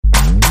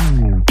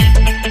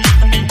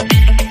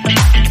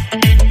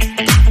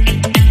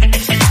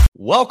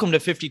Welcome to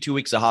 52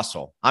 Weeks of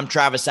Hustle. I'm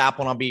Travis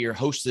Apple, and I'll be your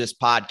host of this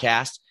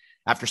podcast.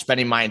 After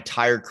spending my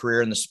entire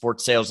career in the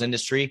sports sales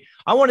industry,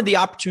 I wanted the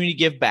opportunity to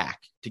give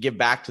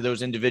back to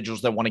those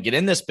individuals that want to get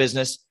in this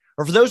business,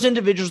 or for those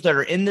individuals that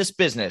are in this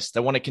business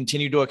that want to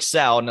continue to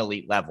excel at an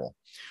elite level.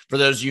 For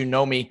those of you who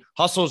know me,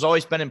 hustle has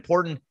always been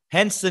important,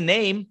 hence the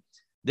name.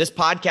 This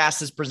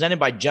podcast is presented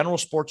by General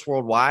Sports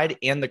Worldwide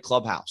and the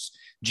Clubhouse.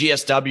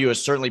 GSW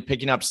is certainly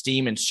picking up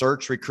steam in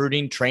search,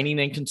 recruiting,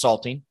 training, and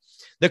consulting.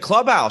 The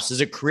Clubhouse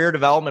is a career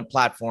development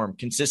platform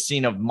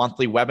consisting of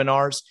monthly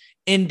webinars,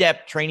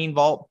 in-depth training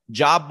vault,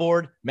 job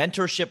board,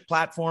 mentorship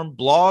platform,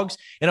 blogs,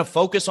 and a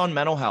focus on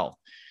mental health.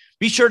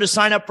 Be sure to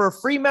sign up for a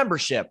free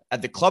membership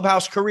at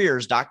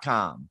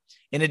theclubhousecareers.com.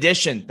 In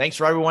addition, thanks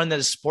for everyone that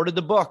has supported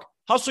the book,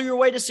 Hustle Your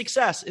Way to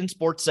Success in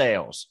Sports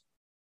Sales.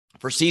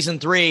 For season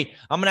 3,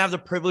 I'm going to have the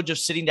privilege of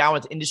sitting down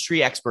with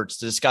industry experts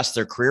to discuss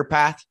their career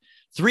path,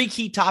 3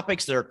 key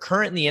topics that are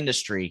current in the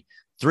industry,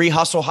 3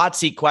 hustle hot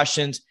seat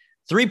questions,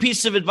 3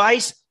 pieces of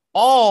advice,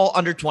 all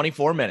under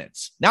 24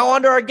 minutes. Now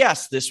on to our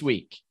guests this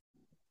week.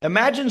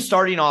 Imagine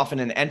starting off in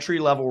an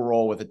entry-level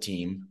role with a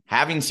team,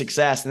 having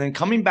success, and then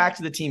coming back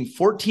to the team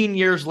 14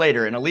 years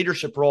later in a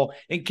leadership role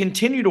and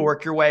continue to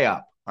work your way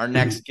up. Our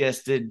next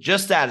guest did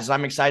just that, as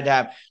I'm excited to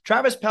have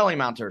Travis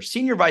Pelley-Mounter,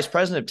 Senior Vice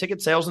President of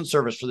Ticket Sales and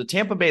Service for the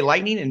Tampa Bay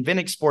Lightning and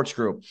Vinik Sports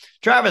Group.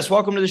 Travis,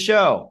 welcome to the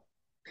show.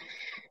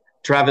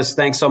 Travis,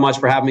 thanks so much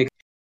for having me.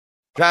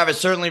 Travis,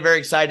 certainly very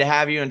excited to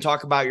have you and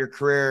talk about your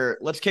career.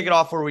 Let's kick it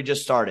off where we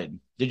just started.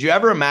 Did you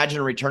ever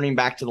imagine returning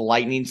back to the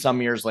Lightning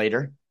some years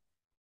later?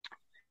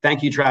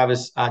 Thank you,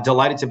 Travis.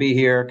 Delighted to be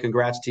here.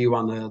 Congrats to you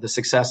on the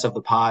success of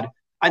the pod.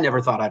 I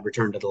never thought I'd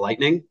return to the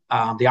Lightning.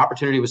 The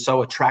opportunity was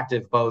so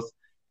attractive, both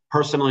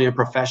personally and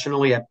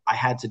professionally. I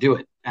had to do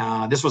it.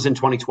 This was in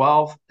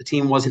 2012. The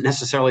team wasn't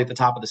necessarily at the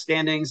top of the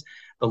standings.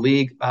 The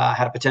league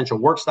had a potential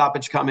work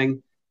stoppage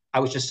coming. I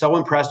was just so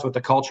impressed with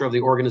the culture of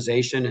the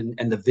organization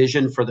and the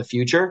vision for the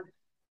future.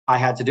 I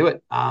had to do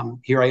it.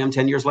 Here I am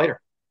 10 years later.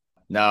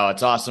 No,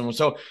 it's awesome.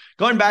 So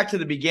going back to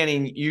the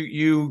beginning,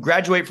 you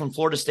graduate from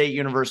Florida State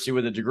University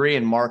with a degree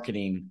in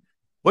marketing.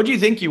 What do you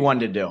think you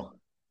wanted to do?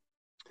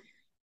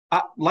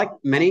 Like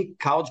many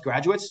college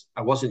graduates,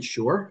 I wasn't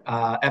sure.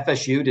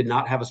 FSU did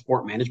not have a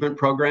sport management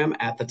program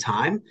at the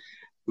time.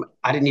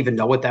 I didn't even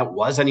know what that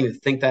was. I didn't even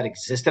think that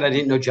existed. I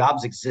didn't know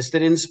jobs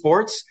existed in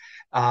sports.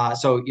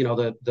 So, you know,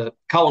 the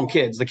Cullum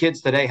kids, the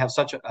kids today have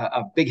such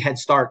a big head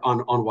start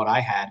on what I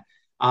had.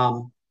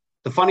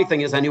 The funny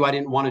thing is I knew I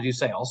didn't want to do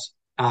sales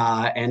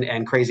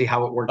and crazy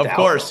how it worked out. Of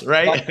course,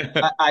 right?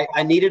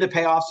 I needed to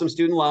pay off some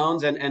student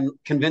loans and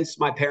convince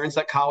my parents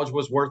that college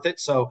was worth it.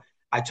 So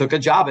I took a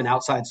job in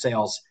outside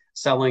sales,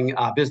 selling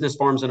business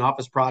forms and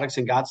office products,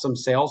 and got some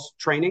sales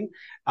training.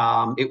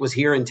 It was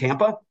here in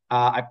Tampa.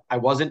 I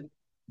wasn't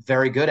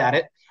very good at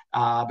it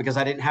because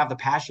I didn't have the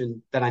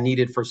passion that I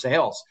needed for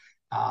sales.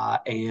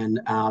 And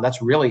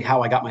that's really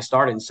how I got my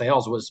start in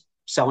sales, was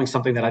selling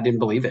something that I didn't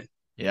believe in.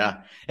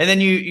 Yeah. And then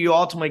you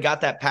ultimately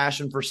got that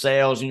passion for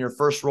sales, and your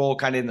first role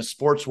kind of in the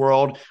sports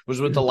world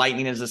was with the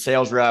Lightning as a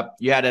sales rep.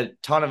 You had a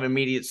ton of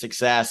immediate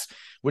success,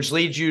 which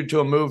leads you to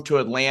a move to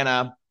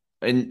Atlanta,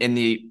 in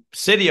the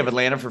city of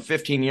Atlanta, for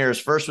 15 years,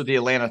 first with the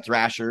Atlanta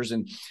Thrashers.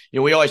 And, you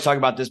know, we always talk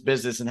about this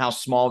business and how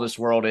small this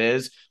world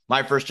is.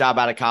 My first job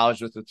out of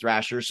college with the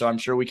Thrashers. So I'm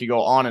sure we could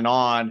go on and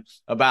on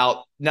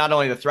about not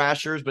only the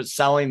Thrashers, but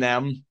selling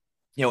them,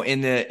 you know,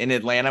 in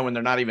Atlanta when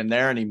they're not even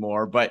there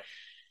anymore. But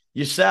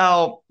you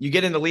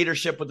get into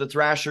leadership with the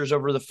Thrashers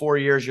over the 4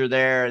 years you're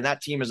there, and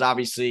that team is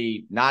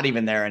obviously not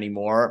even there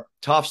anymore.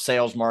 Tough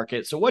sales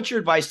market. So what's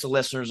your advice to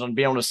listeners on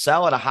being able to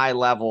sell at a high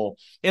level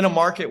in a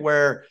market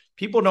where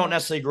people don't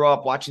necessarily grow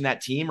up watching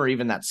that team or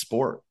even that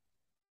sport?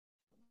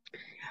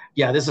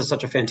 Yeah, this is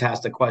such a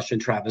fantastic question,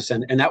 Travis.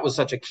 And that was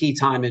such a key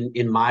time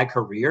in my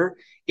career.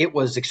 It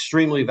was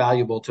extremely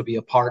valuable to be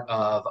a part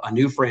of a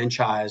new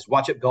franchise,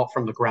 watch it built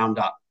from the ground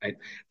up. Right?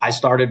 I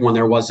started when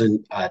there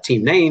wasn't a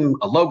team name,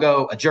 a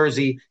logo, a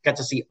jersey, got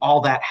to see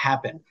all that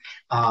happen.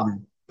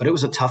 But it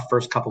was a tough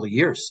first couple of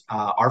years.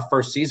 Our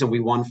first season,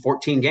 we won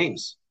 14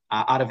 games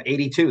out of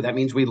 82. That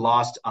means we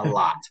lost a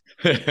lot.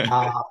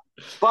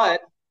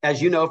 But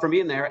as you know from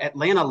being there,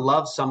 Atlanta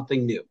loves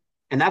something new.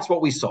 And that's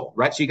what we sold,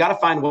 right? So you got to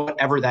find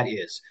whatever that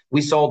is. We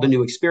sold the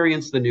new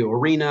experience, the new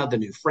arena, the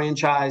new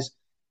franchise.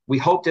 We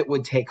hoped it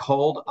would take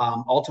hold.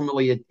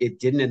 Ultimately, it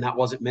didn't, and that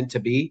wasn't meant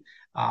to be.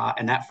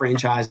 And that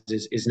franchise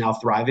is now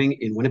thriving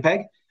in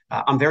Winnipeg.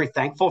 I'm very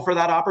thankful for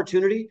that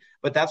opportunity.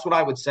 But that's what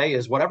I would say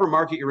is whatever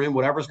market you're in,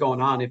 whatever's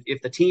going on,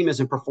 if the team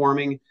isn't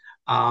performing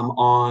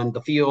on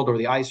the field or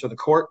the ice or the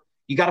court,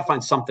 you got to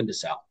find something to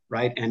sell,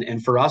 right?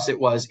 And for us, it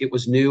was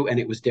new, and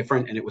it was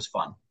different, and it was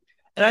fun.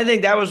 And I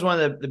think that was one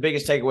of the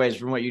biggest takeaways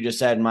from what you just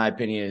said, in my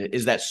opinion,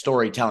 is that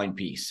storytelling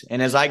piece.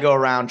 And as I go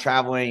around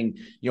traveling,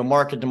 you know,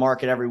 market to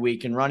market every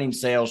week and running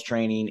sales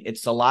training,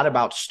 it's a lot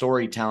about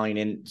storytelling.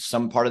 And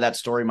some part of that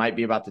story might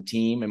be about the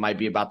team. It might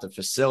be about the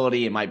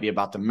facility. It might be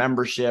about the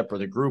membership or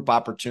the group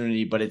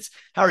opportunity, but it's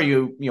how are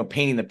you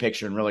painting the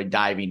picture and really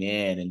diving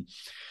in. And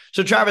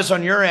So Travis,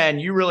 on your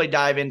end, you really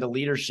dive into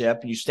leadership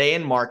and you stay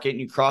in market and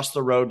you cross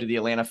the road to the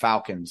Atlanta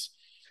Falcons.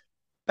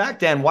 Back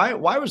then, why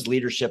was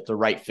leadership the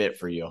right fit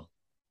for you?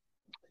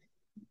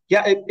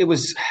 Yeah, it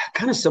was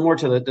kind of similar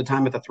to the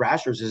time at the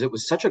Thrashers. Is it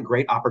was such a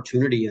great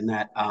opportunity in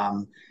that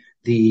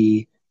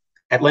the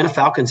Atlanta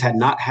Falcons had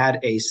not had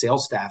a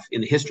sales staff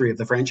in the history of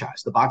the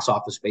franchise. The box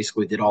office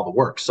basically did all the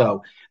work.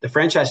 So the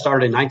franchise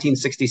started in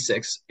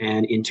 1966,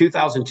 and in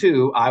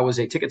 2002, I was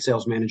a ticket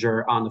sales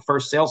manager on the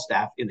first sales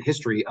staff in the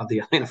history of the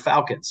Atlanta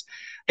Falcons.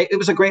 It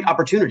was a great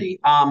opportunity.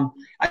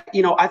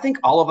 I think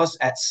all of us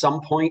at some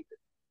point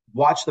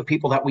watch the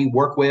people that we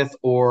work with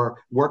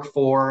or work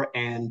for,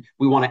 and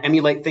we want to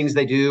emulate things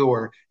they do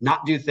or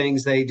not do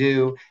things they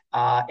do.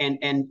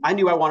 And I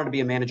knew I wanted to be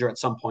a manager at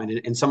some point.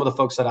 And some of the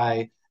folks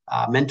that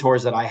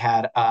mentors that I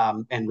had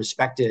and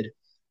respected,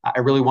 I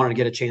really wanted to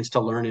get a chance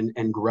to learn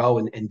and grow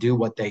and do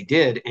what they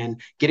did.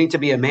 And getting to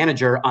be a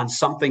manager on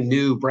something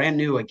new, brand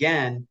new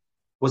again,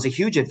 was a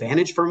huge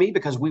advantage for me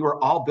because we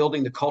were all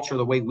building the culture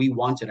the way we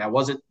wanted. I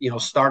wasn't,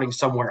 starting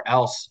somewhere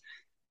else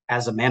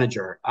as a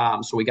manager.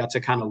 So we got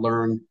to kind of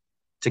learn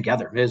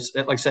together. It's,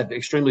 like I said,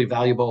 extremely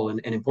valuable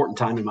and important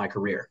time in my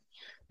career.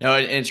 No,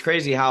 and it's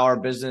crazy how our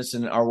business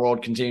and our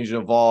world continues to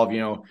evolve.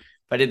 If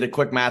I did the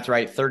quick math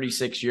right,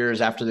 36 years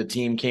after the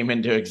team came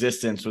into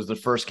existence was the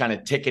first kind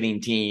of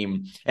ticketing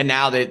team. And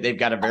now they've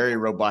got a very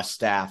robust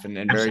staff and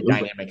very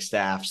dynamic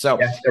staff. So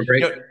yeah, they're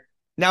great.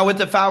 Now with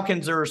the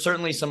Falcons, there are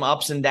certainly some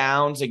ups and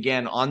downs.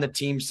 Again, on the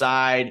team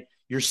side,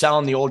 you're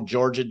selling the old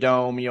Georgia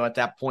Dome, at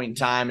that point in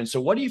time. And so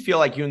what do you feel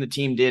like you and the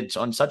team did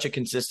on such a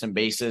consistent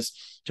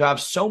basis to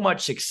have so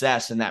much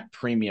success in that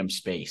premium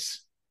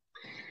space?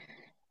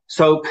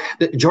 So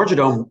the Georgia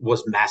Dome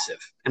was massive.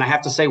 And I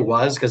have to say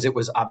was because it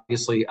was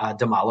obviously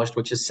demolished,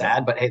 which is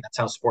sad, but hey, that's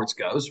how sports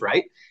goes,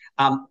 right?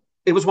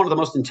 It was one of the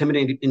most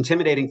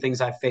intimidating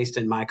things I've faced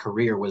in my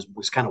career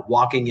was kind of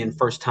walking in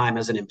first time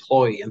as an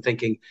employee and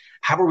thinking,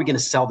 how are we going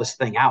to sell this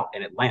thing out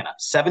in Atlanta?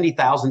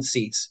 70,000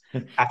 seats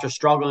after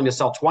struggling to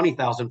sell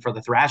 20,000 for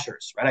the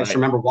Thrashers, right? I just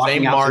remember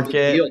walking out to the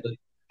field.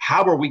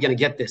 How are we going to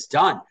get this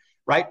done?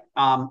 Right.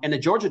 And the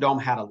Georgia Dome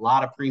had a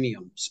lot of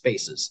premium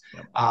spaces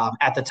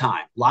at the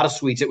time, a lot of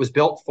suites. It was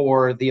built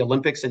for the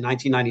Olympics in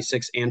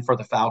 1996 and for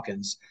the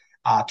Falcons.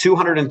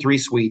 203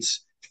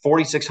 suites,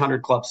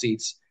 4,600 club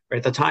seats. Right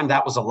at the time,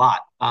 that was a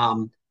lot.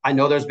 I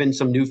know there's been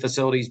some new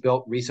facilities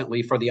built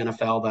recently for the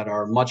NFL that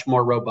are much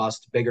more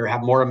robust, bigger,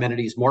 have more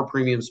amenities, more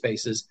premium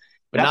spaces.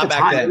 But at the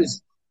time,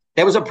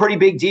 it was a pretty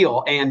big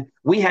deal. And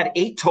we had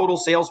 8 total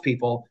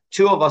salespeople.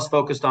 2 of us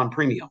focused on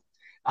premium.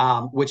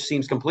 Which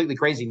seems completely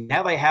crazy.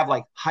 Now they have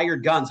like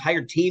hired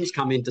teams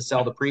come in to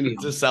sell the premium.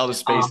 To sell the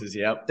spaces,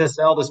 To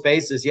sell the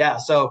spaces, yeah.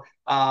 So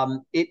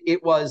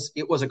it was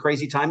a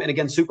crazy time. And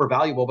again, super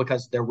valuable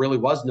because there really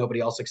was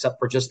nobody else except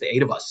for just the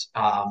 8 of us.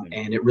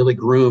 And it really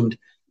groomed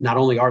not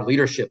only our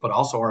leadership, but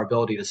also our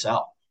ability to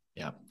sell.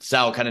 Yeah,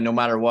 sell kind of no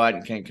matter what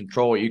and can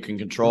control what you can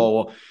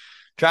control. Well,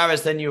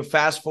 Travis, then you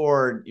fast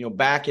forward,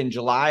 back in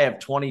July of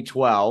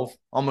 2012,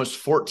 almost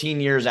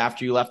 14 years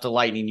after you left the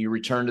Lightning, you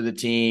returned to the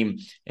team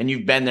and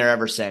you've been there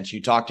ever since.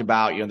 You talked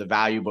about, the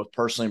value both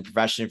personally and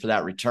professionally for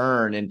that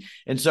return.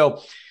 And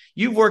so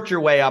you've worked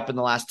your way up in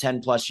the last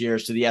 10 plus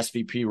years to the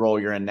SVP role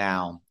you're in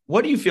now.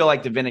 What do you feel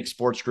like the Vinik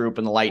Sports Group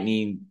and the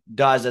Lightning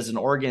does as an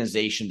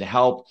organization to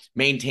help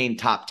maintain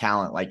top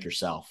talent like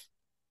yourself?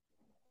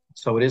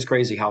 So it is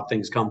crazy how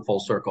things come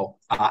full circle.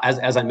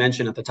 As I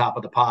mentioned at the top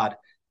of the pod,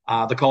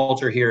 the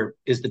culture here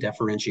is the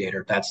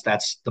differentiator.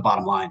 That's the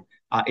bottom line.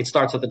 It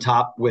starts at the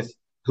top with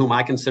whom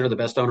I consider the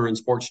best owner in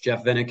sports,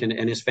 Jeff Vinik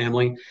and his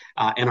family,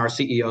 and our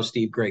CEO,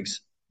 Steve Griggs.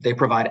 They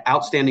provide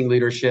outstanding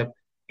leadership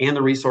and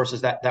the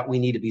resources that we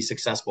need to be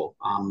successful.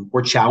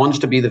 We're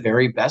challenged to be the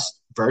very best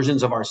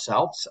versions of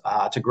ourselves,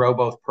 to grow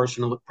both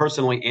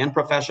personally and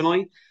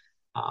professionally.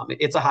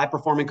 It's a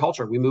high-performing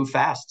culture. We move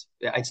fast.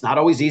 It's not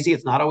always easy.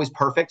 It's not always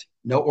perfect.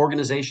 No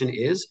organization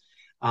is.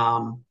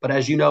 But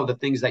as you know, the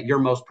things that you're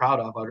most proud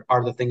of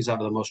are the things that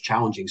are the most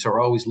challenging. So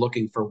we're always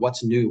looking for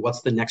what's new,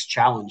 what's the next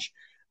challenge.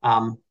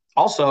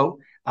 Also,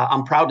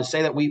 I'm proud to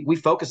say that we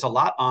focus a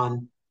lot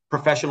on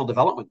professional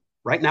development.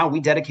 Right now, we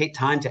dedicate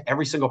time to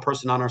every single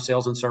person on our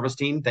sales and service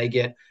team. They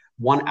get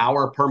 1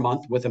 hour per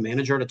month with a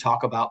manager to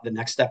talk about the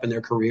next step in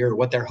their career,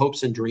 what their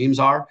hopes and dreams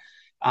are.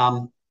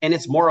 And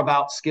it's more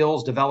about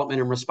skills,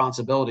 development, and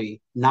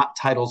responsibility, not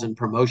titles and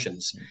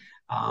promotions.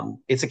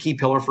 It's a key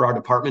pillar for our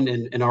department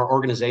and our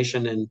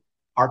organization, and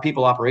our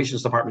people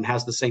operations department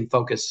has the same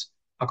focus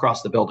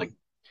across the building.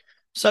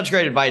 Such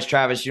great advice,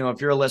 Travis.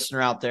 If you're a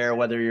listener out there,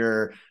 whether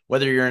you're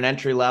an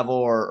entry level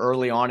or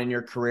early on in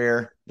your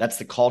career, that's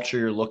the culture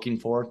you're looking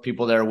for.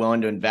 People that are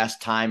willing to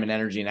invest time and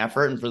energy and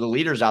effort. And for the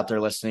leaders out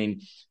there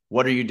listening,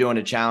 what are you doing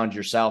to challenge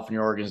yourself and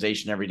your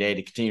organization every day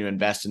to continue to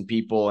invest in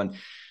people? And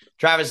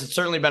Travis, it's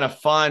certainly been a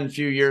fun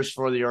few years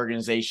for the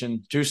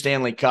organization, 2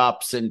 Stanley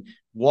Cups, and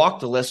walk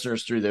the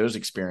listeners through those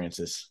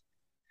experiences.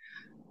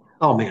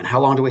 Oh man, how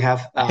long do we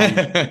have?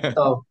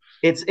 So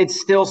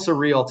it's still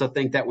surreal to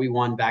think that we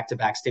won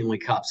back-to-back Stanley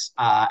Cups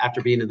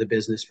after being in the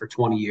business for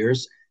 20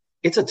 years.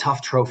 it's a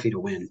tough trophy to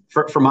win.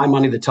 For my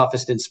money, the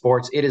toughest in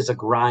sports. It is a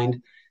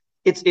grind.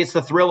 It's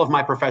the thrill of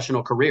my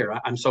professional career.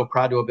 I'm so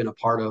proud to have been a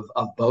part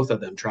of both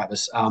of them,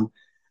 Travis.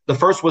 The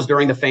first was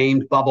during the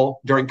famed bubble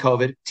during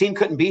COVID. Team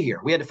couldn't be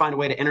here. We had to find a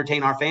way to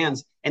entertain our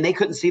fans, and they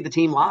couldn't see the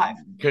team live.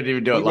 Couldn't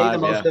even do it we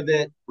live. We made the most of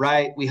it,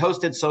 right? We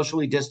hosted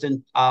socially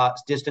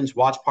distance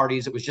watch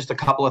parties. It was just a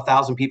couple of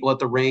thousand people at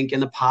the rink in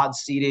the pod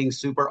seating,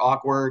 super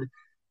awkward.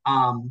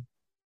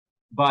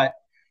 But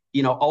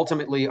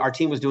ultimately, our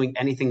team was doing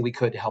anything we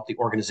could to help the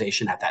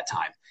organization at that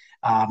time.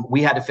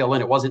 We had to fill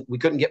in. We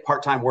couldn't get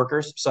part-time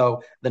workers.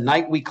 So the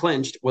night we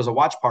clinched was a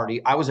watch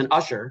party. I was an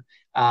usher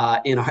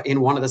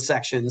in one of the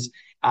sections.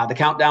 The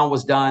countdown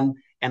was done,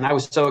 and I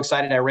was so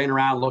excited. I ran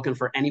around looking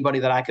for anybody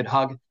that I could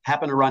hug.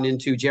 Happened to run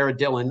into Jared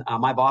Dillon,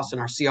 my boss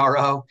and our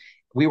CRO.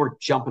 We were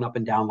jumping up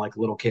and down like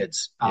little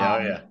kids.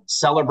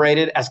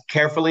 Celebrated as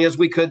carefully as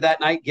we could that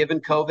night, given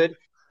COVID.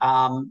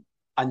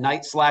 A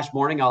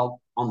night/morning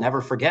I'll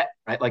never forget.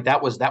 Right, like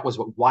that was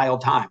a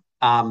wild time.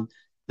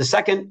 The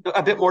second,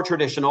 a bit more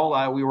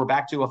traditional. We were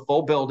back to a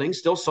full building,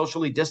 still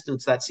socially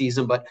distanced that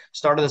season, but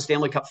started the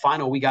Stanley Cup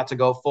final. We got to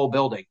go full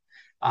building.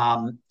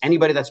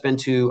 Anybody that's been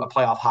to a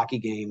playoff hockey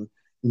game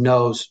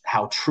knows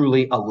how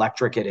truly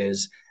electric it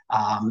is.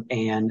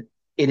 And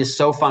it is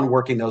so fun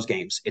working those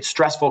games. It's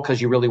stressful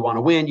because you really want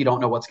to win. You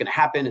don't know what's going to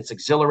happen. It's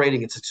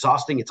exhilarating. It's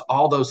exhausting. It's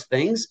all those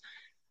things.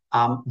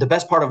 The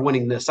best part of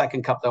winning the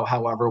second cup, though,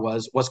 however,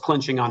 was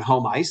clinching on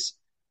home ice,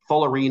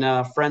 full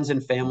arena, friends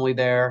and family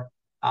there.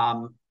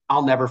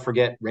 I'll never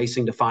forget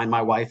racing to find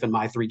my wife and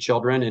my 3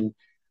 children and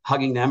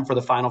hugging them for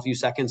the final few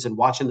seconds and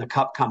watching the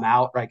cup come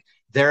out, right?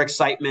 Their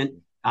excitement.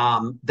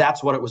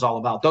 That's what it was all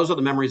about. Those are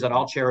the memories that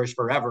I'll cherish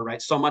forever,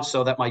 right? So much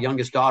so that my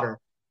youngest daughter,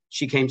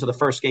 she came to the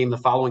first game the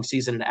following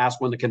season and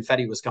asked when the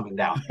confetti was coming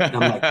down. And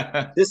I'm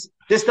like,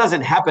 this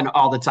doesn't happen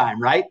all the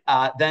time, right?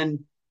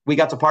 Then we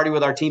got to party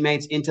with our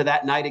teammates into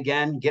that night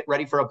again, get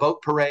ready for a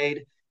boat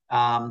parade.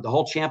 The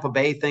whole Champa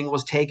Bay thing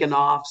was taken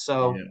off.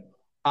 So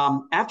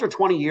after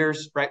 20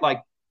 years, right,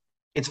 like,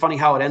 it's funny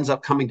how it ends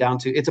up coming down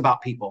to it's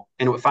about people.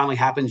 And when it finally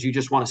happens, you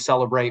just want to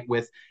celebrate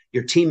with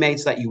your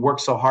teammates that you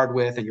work so hard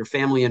with and your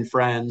family and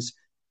friends.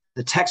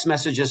 The text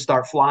messages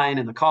start flying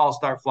and the calls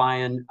start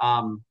flying.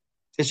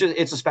 It's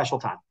a special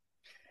time.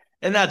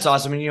 And that's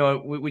awesome.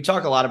 And, we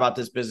talk a lot about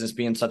this business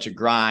being such a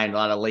grind, a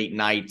lot of late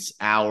nights,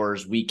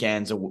 hours,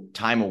 weekends,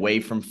 time away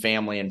from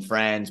family and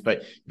friends,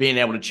 but being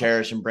able to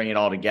cherish and bring it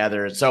all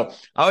together. So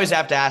I always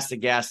have to ask the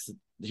guests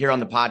here on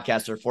the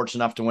podcast who are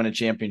fortunate enough to win a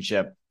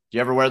championship. Do you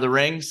ever wear the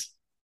rings?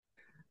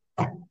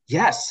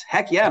 Yes.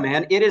 Heck yeah,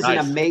 man. It is nice.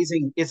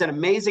 It's an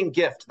amazing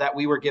gift that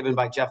we were given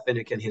by Jeff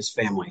Vinik and his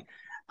family.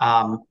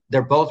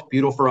 They're both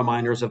beautiful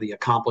reminders of the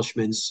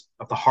accomplishments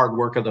of the hard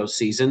work of those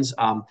seasons.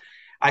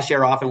 I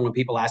share often when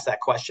people ask that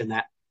question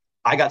that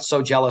I got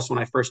so jealous when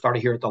I first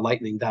started here at the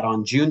Lightning that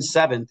on June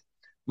 7th,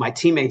 my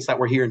teammates that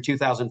were here in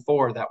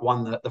 2004 that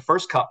won the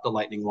first cup the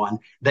Lightning won,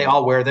 they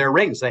all wear their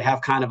rings. They have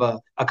kind of a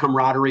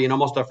camaraderie and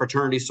almost a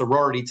fraternity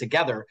sorority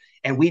together.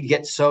 And we'd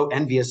get so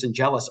envious and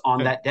jealous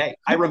on that day.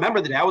 I remember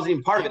the day. I wasn't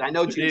even part of it. I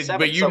know June 7th.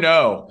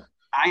 But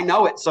I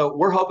know it. So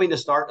we're hoping to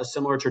start a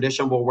similar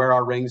tradition. We'll wear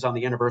our rings on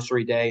the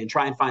anniversary day and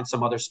try and find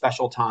some other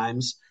special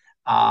times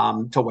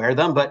to wear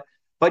them. But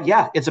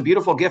yeah, it's a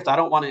beautiful gift. I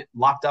don't want it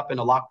locked up in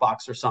a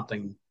lockbox or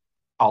something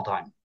all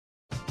time.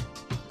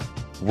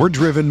 We're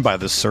driven by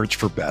the search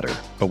for better.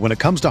 But when it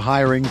comes to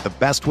hiring, the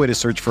best way to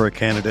search for a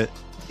candidate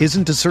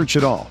isn't to search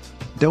at all.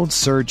 Don't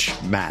search,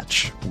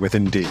 match with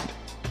Indeed.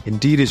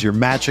 Indeed is your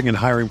matching and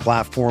hiring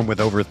platform with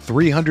over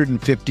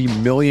 350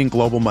 million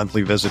global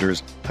monthly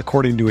visitors,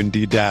 according to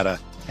Indeed data,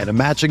 and a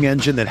matching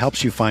engine that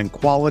helps you find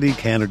quality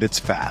candidates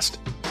fast.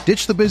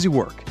 Ditch the busy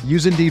work.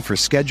 Use Indeed for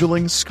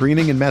scheduling,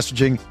 screening, and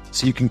messaging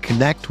so you can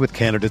connect with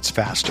candidates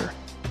faster.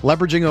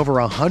 Leveraging over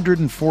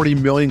 140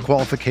 million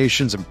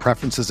qualifications and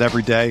preferences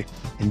every day,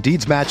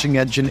 Indeed's matching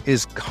engine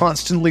is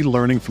constantly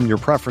learning from your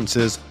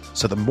preferences,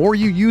 so the more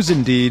you use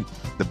Indeed,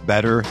 the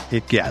better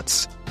it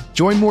gets.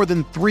 Join more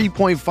than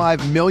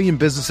 3.5 million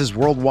businesses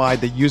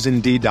worldwide that use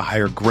Indeed to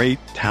hire great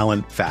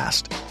talent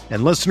fast.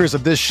 And listeners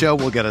of this show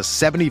will get a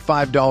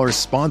 $75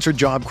 sponsored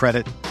job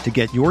credit to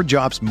get your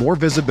jobs more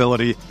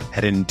visibility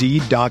at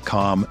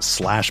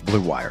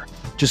Indeed.com/Blue Wire.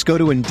 Just go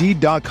to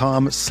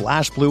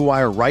Indeed.com/Blue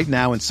Wire right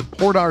now and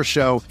support our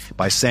show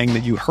by saying that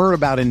you heard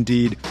about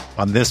Indeed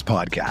on this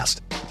podcast.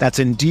 That's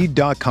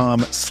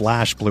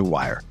Indeed.com/Blue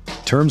Wire.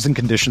 Terms and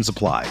conditions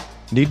apply.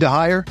 Need to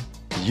hire?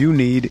 You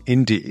need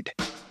Indeed.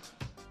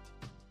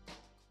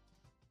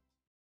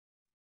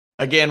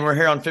 Again, we're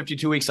here on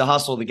 52 Weeks of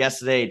Hustle. The guest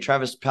today,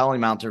 Travis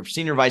Pelleymounter,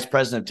 Senior Vice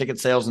President of Ticket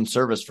Sales and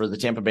Service for the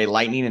Tampa Bay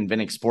Lightning and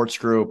Vinik Sports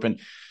Group.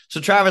 And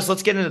so, Travis,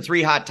 let's get into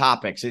 3 hot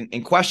topics.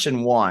 In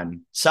question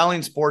 1,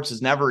 selling sports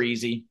is never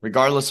easy,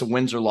 regardless of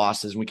wins or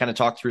losses. And we kind of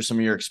talked through some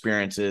of your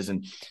experiences.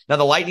 And now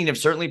the Lightning have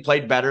certainly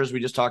played better, as we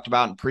just talked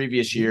about in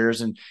previous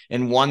years, and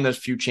won those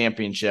few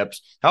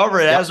championships. However,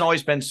 it hasn't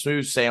always been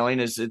smooth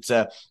sailing, as it's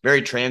a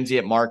very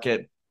transient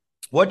market.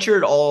 What's your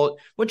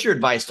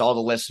advice to all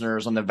the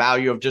listeners on the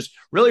value of just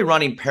really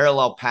running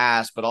parallel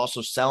paths, but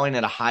also selling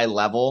at a high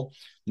level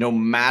no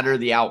matter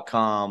the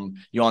outcome,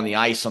 on the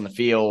ice, on the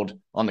field,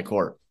 on the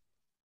court?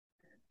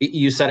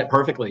 You said it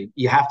perfectly.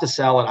 You have to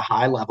sell at a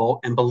high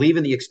level and believe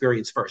in the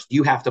experience first.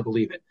 You have to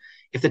believe it.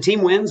 If the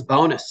team wins,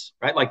 bonus,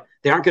 right? Like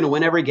they aren't going to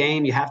win every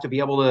game. You have to be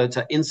able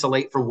to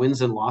insulate from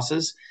wins and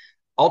losses.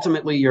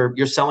 Ultimately,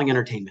 you're selling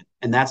entertainment,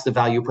 and that's the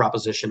value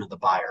proposition of the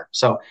buyer.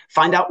 So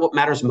find out what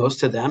matters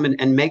most to them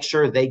and make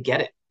sure they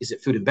get it. Is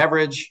it food and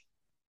beverage,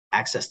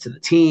 access to the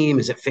team?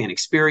 Is it fan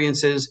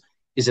experiences?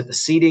 Is it the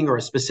seating or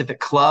a specific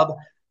club?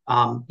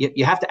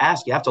 You have to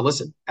ask, you have to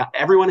listen.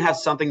 Everyone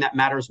has something that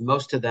matters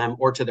most to them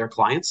or to their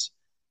clients.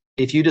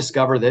 If you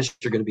discover this,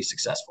 you're going to be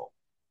successful.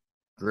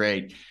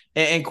 Great.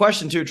 And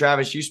question two,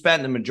 Travis, you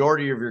spent the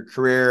majority of your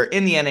career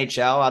in the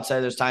NHL, outside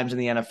of those times in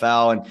the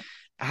NFL. And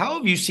how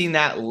have you seen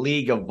that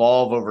league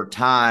evolve over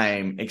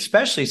time,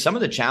 especially some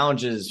of the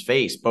challenges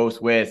faced,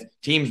 both with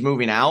teams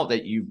moving out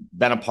that you've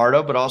been a part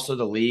of, but also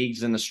the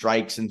leagues and the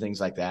strikes and things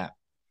like that?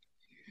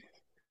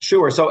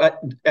 Sure. So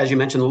as you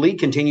mentioned, the league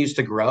continues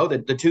to grow. The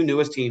two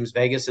newest teams,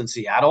 Vegas and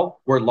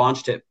Seattle, were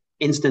launched at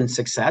instant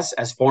success.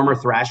 As former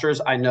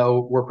Thrashers, I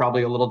know we're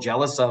probably a little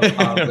jealous of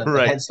the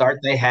right. head start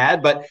they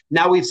had, but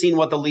now we've seen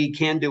what the league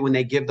can do when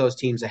they give those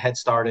teams a head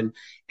start.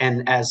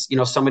 And as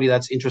somebody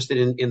that's interested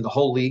in the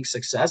whole league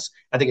success,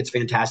 I think it's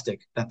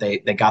fantastic that they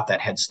got that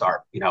head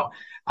start.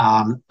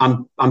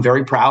 I'm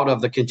very proud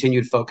of the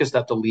continued focus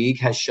that the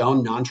league has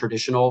shown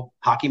non-traditional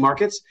hockey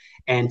markets,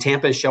 and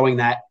Tampa is showing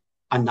that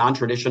a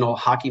non-traditional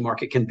hockey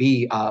market can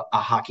be a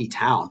hockey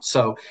town.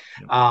 So,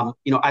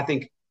 I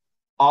think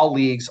all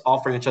leagues, all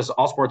franchises,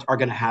 all sports are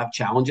going to have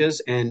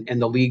challenges, and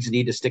the leagues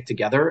need to stick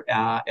together.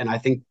 And I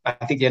think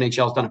the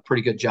NHL has done a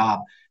pretty good job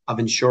of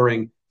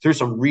ensuring through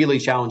some really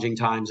challenging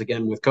times,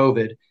 again with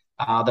COVID,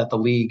 that the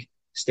league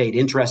stayed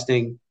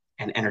interesting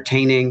and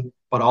entertaining,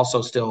 but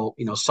also still,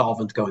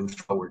 solvent going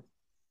forward.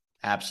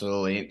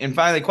 Absolutely. And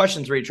finally,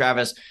 question three,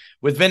 Travis,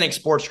 with Vinik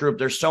Sports Group,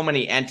 there's so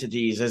many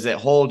entities as it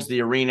holds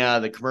the arena,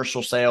 the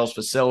commercial sales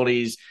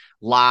facilities,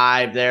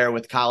 live there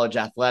with college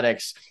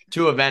athletics,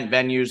 2 event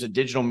venues, a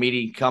digital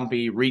media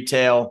company,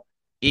 retail,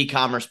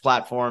 e-commerce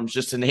platforms,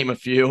 just to name a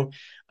few.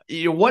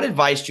 What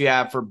advice do you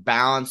have for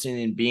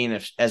balancing and being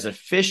as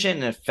efficient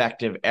and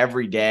effective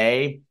every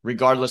day,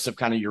 regardless of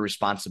kind of your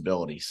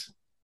responsibilities?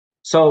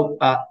 So,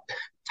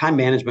 time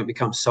management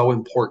becomes so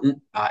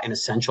important and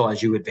essential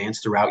as you advance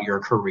throughout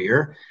your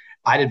career.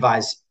 I'd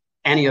advise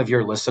any of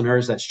your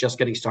listeners that's just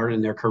getting started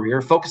in their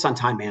career, focus on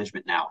time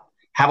management now.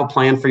 Have a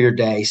plan for your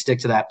day, stick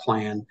to that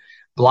plan,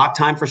 block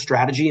time for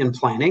strategy and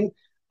planning,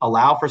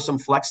 allow for some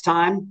flex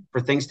time for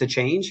things to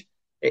change.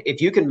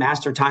 If you can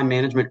master time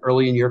management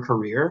early in your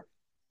career,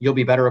 you'll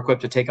be better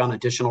equipped to take on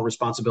additional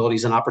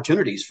responsibilities and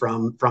opportunities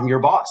from your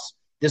boss.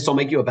 This will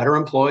make you a better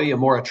employee, a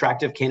more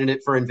attractive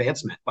candidate for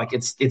advancement. Like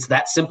it's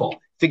that simple.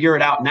 Figure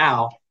it out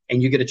now,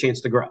 and you get a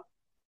chance to grow.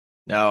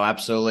 No,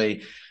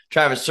 absolutely.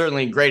 Travis,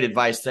 certainly great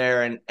advice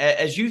there. And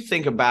as you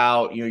think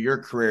about your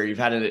career, you've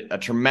had a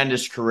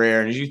tremendous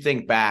career. And as you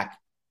think back,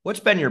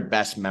 what's been your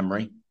best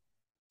memory?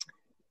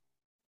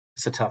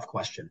 It's a tough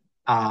question.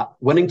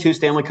 Winning 2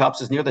 Stanley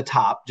Cups is near the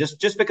top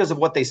just because of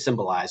what they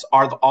symbolize,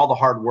 all the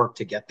hard work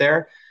to get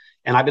there.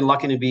 And I've been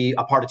lucky to be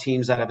a part of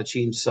teams that have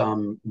achieved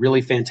some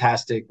really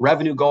fantastic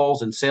revenue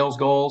goals and sales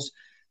goals.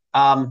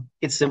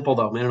 It's simple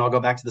though, man. And I'll go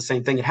back to the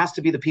same thing. It has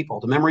to be the people,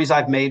 the memories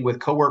I've made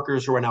with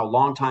coworkers who are now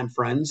longtime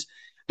friends.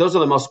 Those are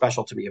the most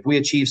special to me. If we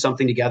achieve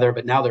something together,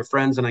 but now they're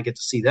friends and I get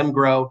to see them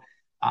grow.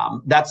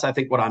 That's, I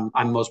think, what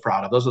I'm most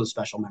proud of. Those are the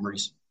special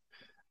memories.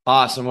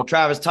 Awesome. Well,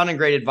 Travis, ton of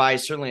great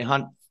advice. Certainly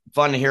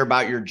fun to hear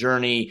about your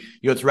journey,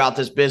 throughout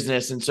this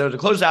business. And so to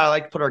close out, I'd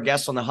like to put our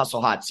guests on the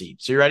Hustle Hot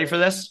Seat. So you ready for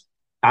this?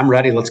 I'm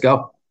ready. Let's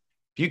go.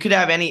 If you could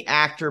have any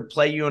actor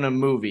play you in a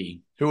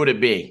movie, who would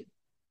it be?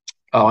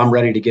 Oh, I'm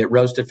ready to get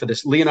roasted for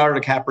this. Leonardo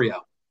DiCaprio.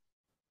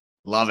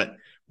 Love it.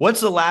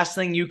 What's the last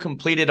thing you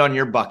completed on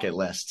your bucket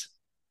list?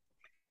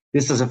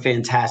 This is a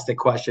fantastic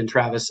question,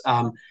 Travis.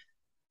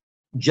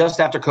 Just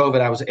after COVID,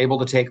 I was able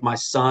to take my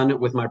son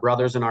with my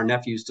brothers and our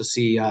nephews to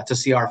see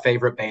our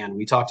favorite band.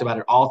 We talked about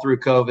it all through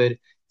COVID.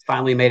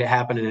 Finally made it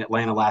happen in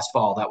Atlanta last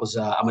fall. That was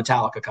a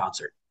Metallica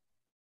concert.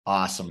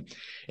 Awesome.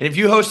 And if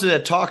you hosted a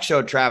talk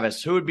show,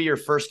 Travis, who would be your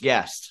first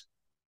guest?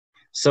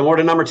 Similar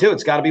to number 2,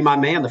 it's got to be my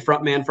man, the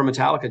front man from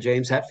Metallica,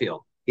 James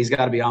Hetfield. He's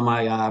got to be on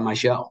my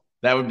show.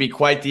 That would be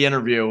quite the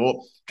interview.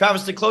 Well,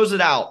 Travis, to close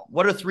it out,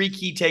 what are 3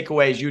 key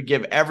takeaways you'd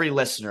give every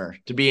listener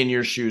to be in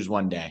your shoes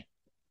one day?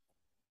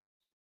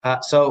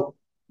 So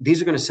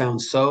these are going to sound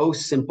so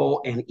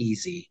simple and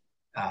easy,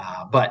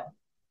 but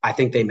I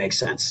think they make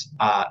sense.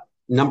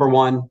 Number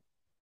 1,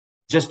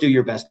 just do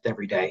your best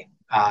every day.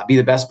 Be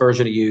the best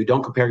version of you.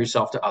 Don't compare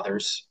yourself to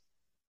others.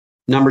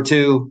 Number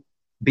 2,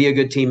 be a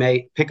good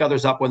teammate. Pick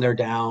others up when they're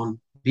down.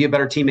 Be a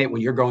better teammate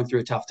when you're going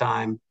through a tough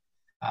time.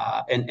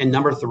 And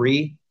number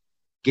 3,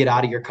 get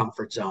out of your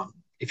comfort zone.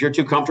 If you're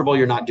too comfortable,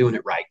 you're not doing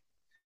it right.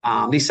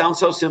 These sound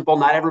so simple.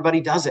 Not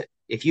everybody does it.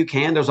 If you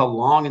can, there's a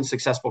long and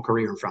successful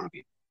career in front of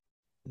you.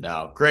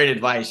 No, great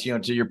advice,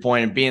 to your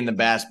point of being the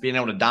best, being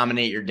able to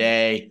dominate your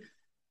day,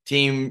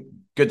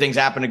 team good things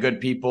happen to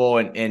good people,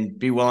 and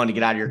be willing to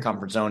get out of your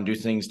comfort zone, do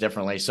things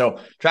differently. So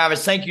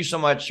Travis, thank you so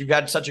much. You've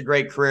had such a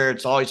great career.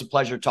 It's always a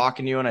pleasure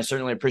talking to you, and I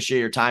certainly appreciate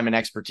your time and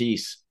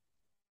expertise.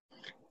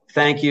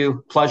 Thank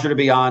you. Pleasure to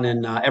be on,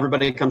 and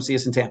everybody come see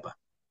us in Tampa.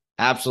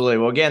 Absolutely.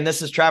 Well, again,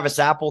 this is Travis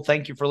Apple.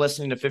 Thank you for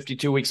listening to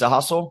 52 Weeks of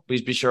Hustle.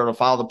 Please be sure to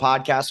follow the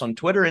podcast on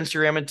Twitter,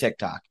 Instagram, and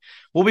TikTok.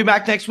 We'll be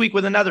back next week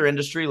with another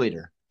industry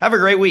leader. Have a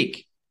great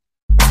week.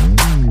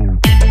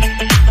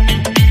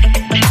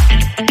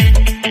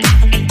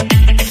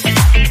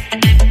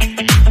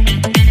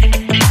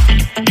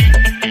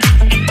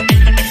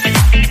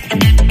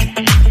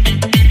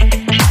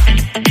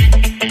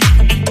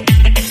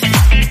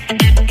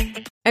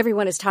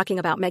 Everyone is talking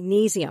about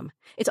magnesium.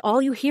 It's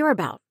all you hear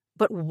about.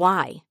 But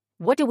why?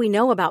 What do we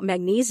know about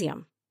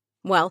magnesium?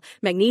 Well,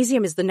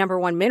 magnesium is the number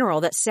one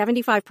mineral that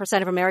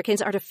 75% of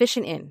Americans are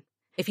deficient in.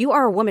 If you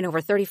are a woman over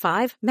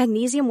 35,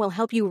 magnesium will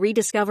help you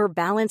rediscover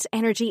balance,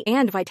 energy,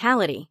 and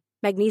vitality.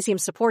 Magnesium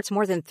supports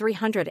more than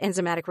 300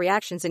 enzymatic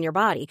reactions in your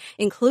body,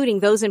 including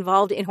those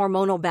involved in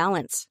hormonal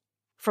balance.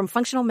 From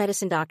functional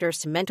medicine doctors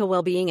to mental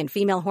well-being and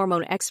female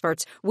hormone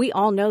experts, we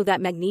all know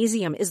that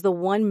magnesium is the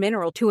one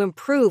mineral to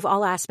improve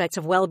all aspects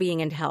of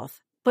well-being and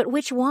health. But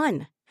which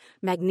one?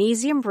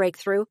 Magnesium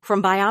Breakthrough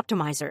from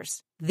Bioptimizers,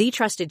 the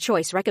trusted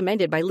choice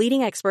recommended by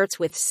leading experts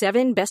with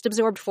 7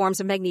 best-absorbed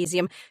forms of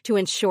magnesium to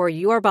ensure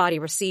your body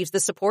receives the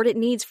support it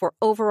needs for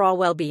overall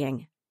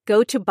well-being.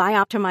 Go to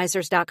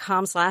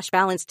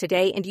bioptimizers.com/balance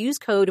today and use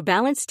code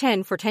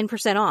BALANCE10 for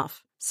 10%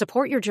 off.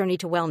 Support your journey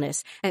to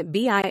wellness at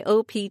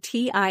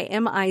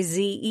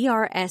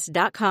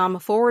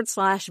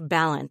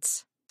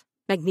bioptimizers.com/balance.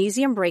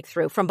 Magnesium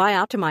Breakthrough from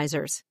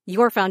Bioptimizers,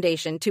 your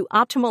foundation to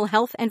optimal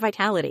health and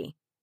vitality.